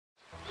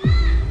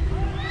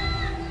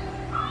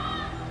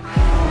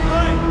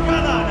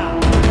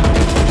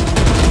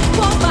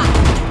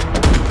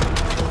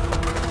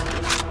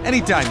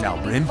Anytime now,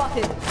 Bryn.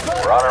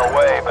 We're on our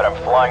way, but I'm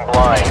flying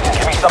blind.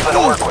 Give me something to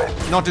work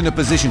with. Not in a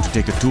position to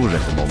take a tour at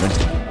the moment.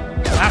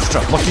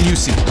 Astra, what can you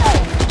see?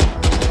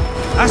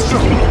 Astra!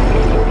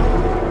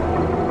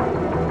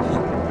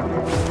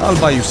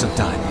 I'll buy you some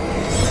time.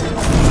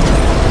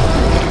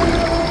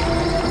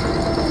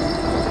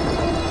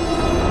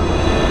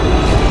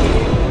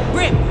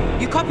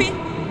 Bryn, you copy?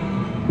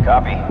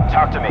 Copy.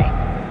 Talk to me.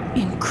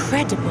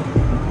 Incredible.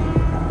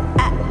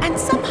 And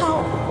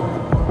somehow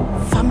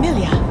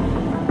familiar.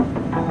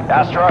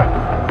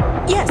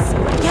 Astra? Yes.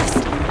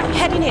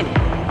 Heading in.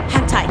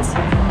 Hang tight.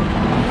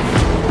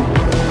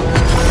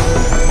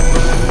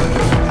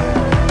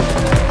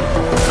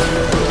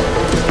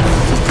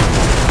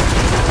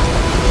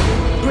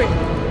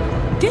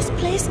 Bryn, this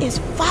place is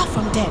far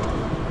from dead.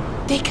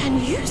 They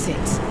can use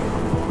it.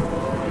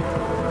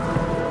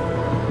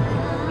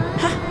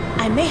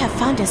 I may have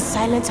found a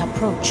silent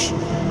approach.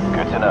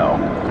 Good to know.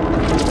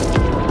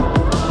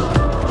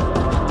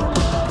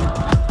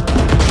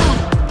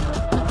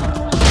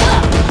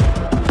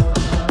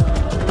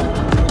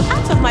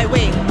 Out of my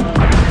way.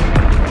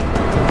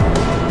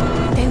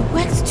 They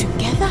worked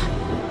together?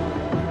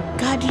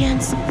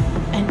 Guardians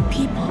and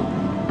people.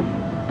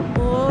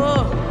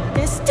 Oh,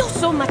 there's still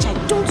so much I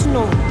don't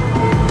know.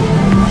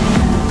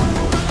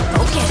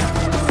 Okay.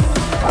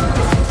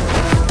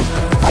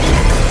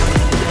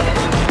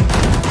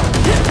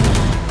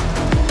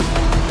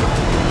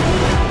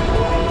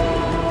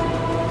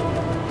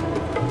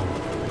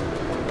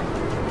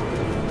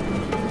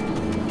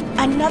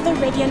 Another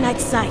Radianite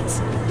site.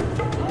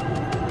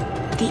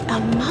 The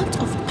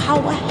amount of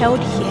power held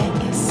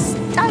here is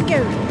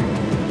staggering.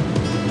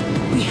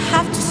 We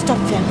have to stop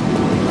them.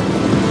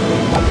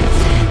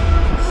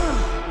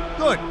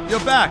 Good,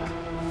 you're back.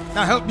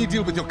 Now help me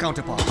deal with your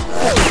counterpart.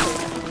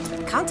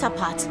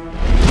 Counterpart?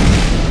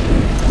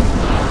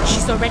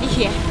 She's already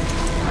here.